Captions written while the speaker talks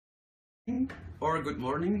or good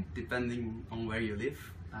morning, depending on where you live.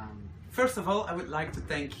 First of all, I would like to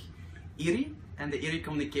thank IRI and the IRI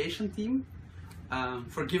communication team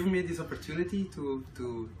for giving me this opportunity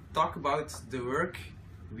to talk about the work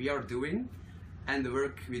we are doing and the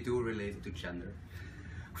work we do related to gender.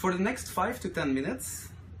 For the next 5 to 10 minutes,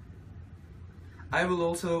 I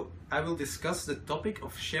will discuss the topic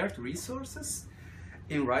of shared resources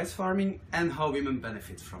in rice farming and how women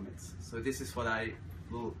benefit from it. So this is what I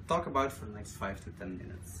will talk about for the next 5 to 10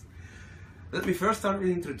 minutes. Let me first start with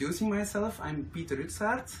introducing myself. I'm Pieter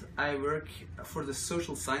Rutsaert. I work for the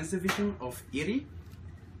Social Science Division of IRI,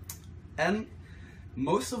 and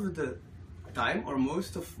most of the time, or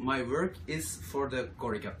most of my work, is for the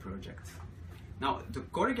Corriga project. Now, the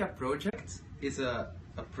Corriga project is a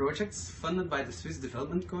project funded by the Swiss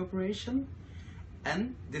Development Corporation,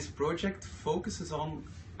 and this project focuses on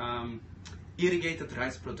irrigated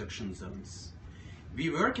rice production zones. We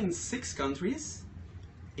work in 6 countries,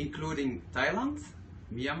 including Thailand,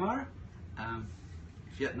 Myanmar,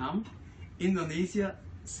 Vietnam, Indonesia,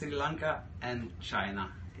 Sri Lanka, and China.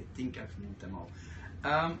 I think I've named them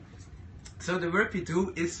all. So the work we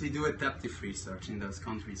do is we do adaptive research in those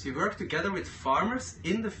countries. We work together with farmers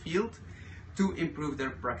in the field to improve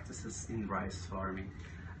their practices in rice farming.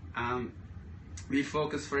 We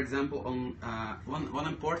focus, for example, on one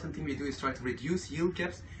important thing we do is try to reduce yield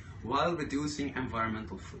gaps while reducing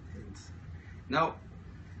environmental footprint. Now,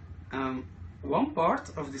 one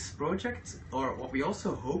part of this project, or what we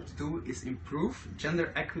also hope to do, is improve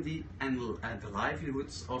gender equity and the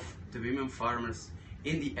livelihoods of the women farmers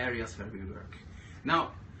in the areas where we work.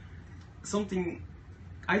 Now, something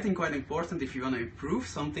I think quite important if you want to improve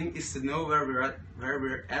something is to know where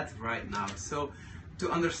we're at right now. So,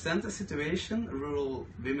 to understand the situation rural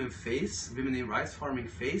women in rice farming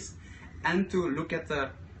face, and to look at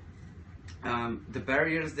the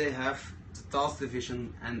barriers they have, the task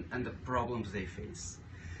division, and the problems they face.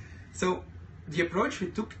 So the approach we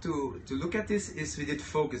took to look at this is we did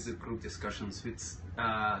focus group discussions with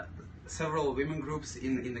several women groups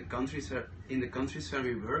in the countries where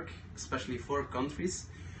we work, especially 4 countries: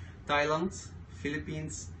 Thailand,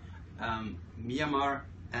 Philippines, Myanmar,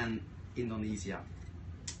 and Indonesia.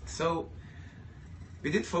 So we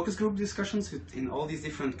did focus group discussions in all these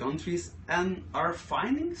different countries, and our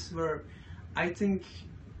findings were, I think,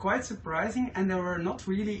 quite surprising, and they were not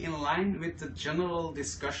really in line with the general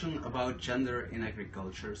discussion about gender in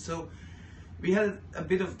agriculture. So we had a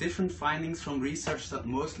bit of different findings from research that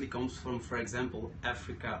mostly comes from, for example,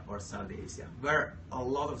 Africa or South Asia, where a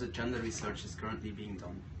lot of the gender research is currently being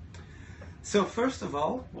done. So first of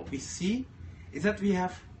all, what we see is that we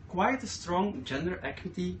have quite a strong gender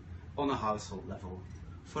equity on a household level.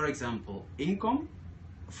 For example, income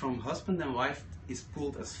from husband and wife is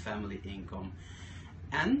pooled as family income.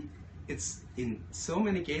 And it's in so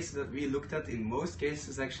many cases that we looked at, in most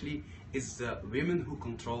cases actually, it's the women who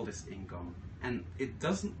control this income. And it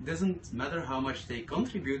doesn't matter how much they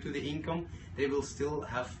contribute to the income, they will still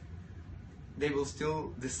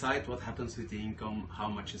decide what happens with the income, how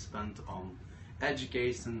much is spent on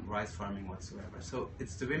education, rice farming, whatsoever. So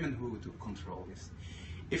it's the women who do control this.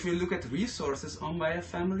 If we look at resources owned by a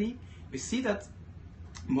family, we see that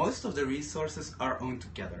most of the resources are owned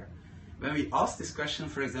together. When we ask this question,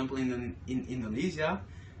 for example, in Indonesia,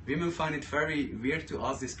 women find it very weird to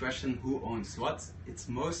ask this question, who owns what? It's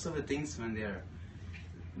most of the things when they're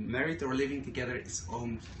married or living together is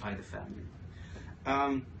owned by the family.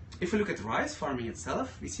 If we look at rice farming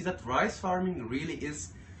itself, we see that rice farming really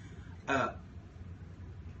is a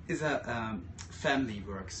family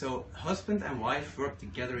work. So husband and wife work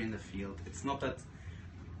together in the field. It's not that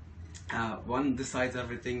one decides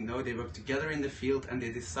everything. No, they work together in the field and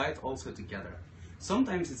they decide also together.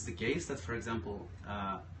 Sometimes it's the case that, for example,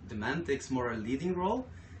 the man takes more a leading role,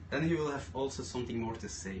 then he will have also something more to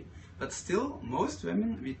say. But still, most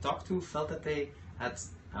women we talked to felt that they had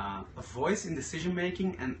a voice in decision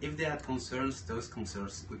making, and if they had concerns, those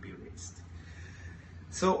concerns could be raised.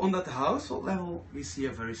 So on that household level, we see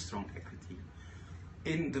a very strong equity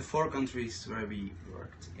in the 4 countries where we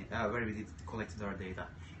worked, where we collected our data.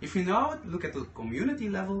 If we now look at the community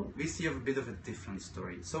level, we see a bit of a different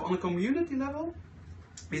story. So on a community level,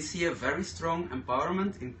 we see a very strong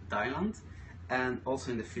empowerment in Thailand and also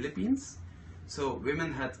in the Philippines. So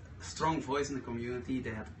women had a strong voice in the community, they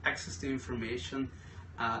had access to information,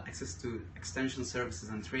 access to extension services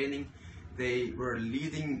and training. They were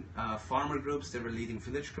leading farmer groups, they were leading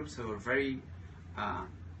village groups, so they were very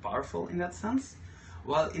powerful in that sense.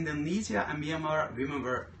 While in Indonesia and Myanmar, women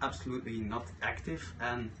were absolutely not active,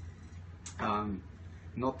 and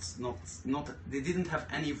they didn't have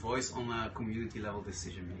any voice on a community level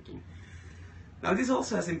decision making. Now this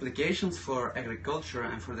also has implications for agriculture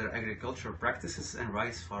and for their agricultural practices and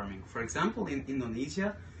rice farming. For example, in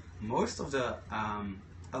Indonesia, most of the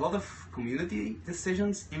a lot of community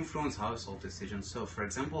decisions influence household decisions. So, for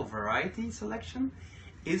example, varietal selection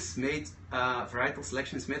is made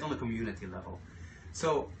on a community level.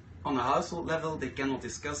 So, on a household level, they cannot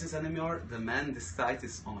discuss this anymore. The men decide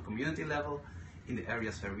this on a community level in the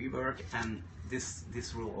areas where we work, and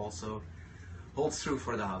this rule also holds true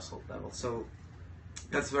for the household level. So,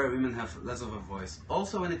 that's where women have less of a voice.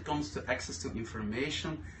 Also, when it comes to access to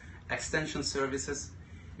information, extension services,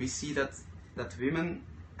 we see that women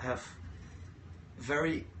have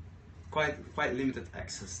quite limited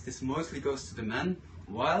access. This mostly goes to the men,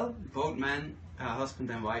 while both men, husband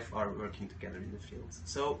and wife, are working together in the field.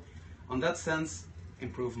 So, on that sense,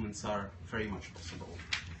 improvements are very much possible.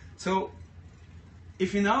 So,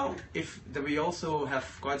 we also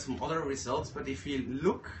have quite some other results, but if we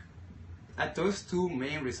look at those two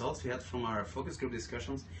main results we had from our focus group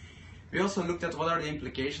discussions, we also looked at what are the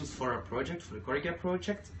implications for our project, for the Corriga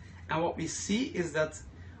project, and what we see is that,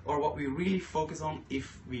 or what we really focus on,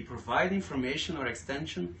 if we provide information or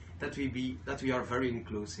extension, that we are very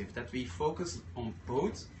inclusive, that we focus on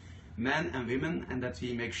both men and women, and that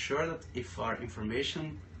we make sure that our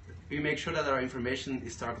information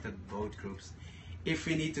is targeted at both groups. If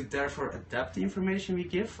we need to therefore adapt the information we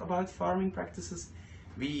give about farming practices,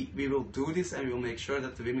 we will do this, and we will make sure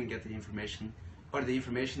that the women get the information, or the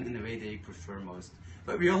information in the way they prefer most.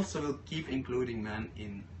 But we also will keep including men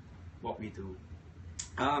in what we do.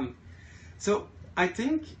 So I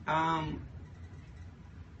think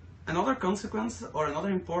another consequence, or another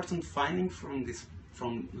important finding from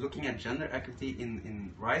looking at gender equity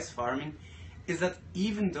in rice farming, is that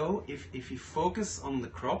even though if we focus on the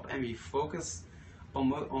crop and we focus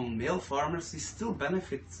on male farmers, we still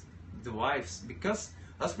benefit the wives, because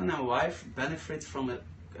husband and wife benefit from a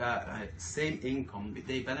same income.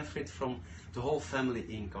 They benefit from the whole family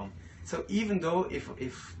income. So even though if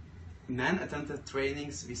men attended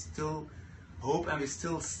trainings, we still hope and we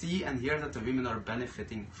still see and hear that the women are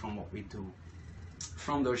benefiting from what we do,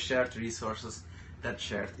 from those shared resources, that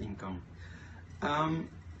shared income.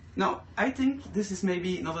 Now, I think this is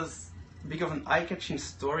maybe not as big of an eye-catching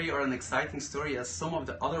story or an exciting story as some of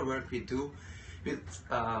the other work we do with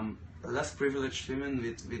less privileged women,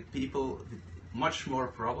 with people with much more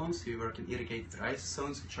problems. We work in irrigated rice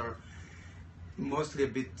zones, which are mostly a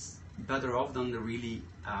bit better off than the really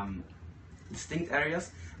distinct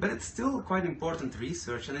areas, but it's still quite important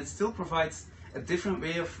research, and it still provides a different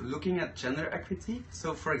way of looking at gender equity.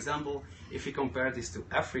 So, for example, if we compare this to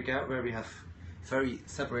Africa, where we have very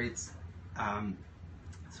separate,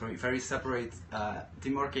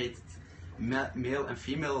 demarcated male and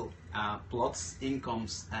female plots,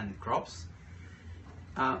 incomes, and crops,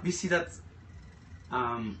 we see that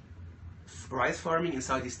rice farming in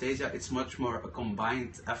Southeast Asia, it's much more a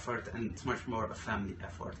combined effort, and it's much more a family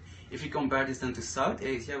effort. If you compare this then to South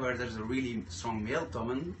Asia, where there's a really strong male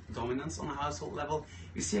dominance on a household level,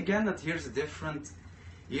 you see again that here is a different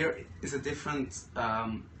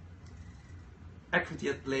equity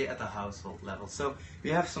at play at the household level. So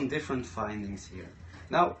we have some different findings here.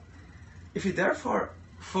 Now, if we therefore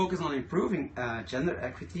focus on improving gender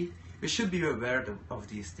equity, we should be aware of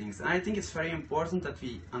these things. And I think it's very important that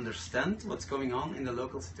we understand what's going on in the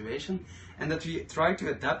local situation, and that we try to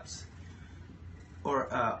adapt or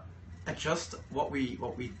adjust what we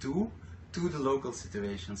do to the local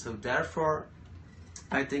situation. So therefore,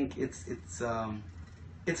 I think it's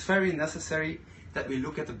very necessary that we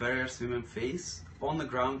look at the barriers women face on the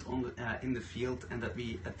ground, in the field, and that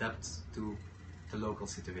we adapt to the local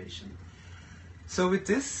situation. So with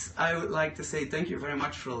this, I would like to say thank you very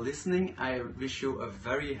much for listening. I wish you a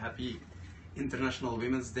very happy International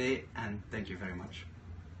Women's Day, and thank you very much.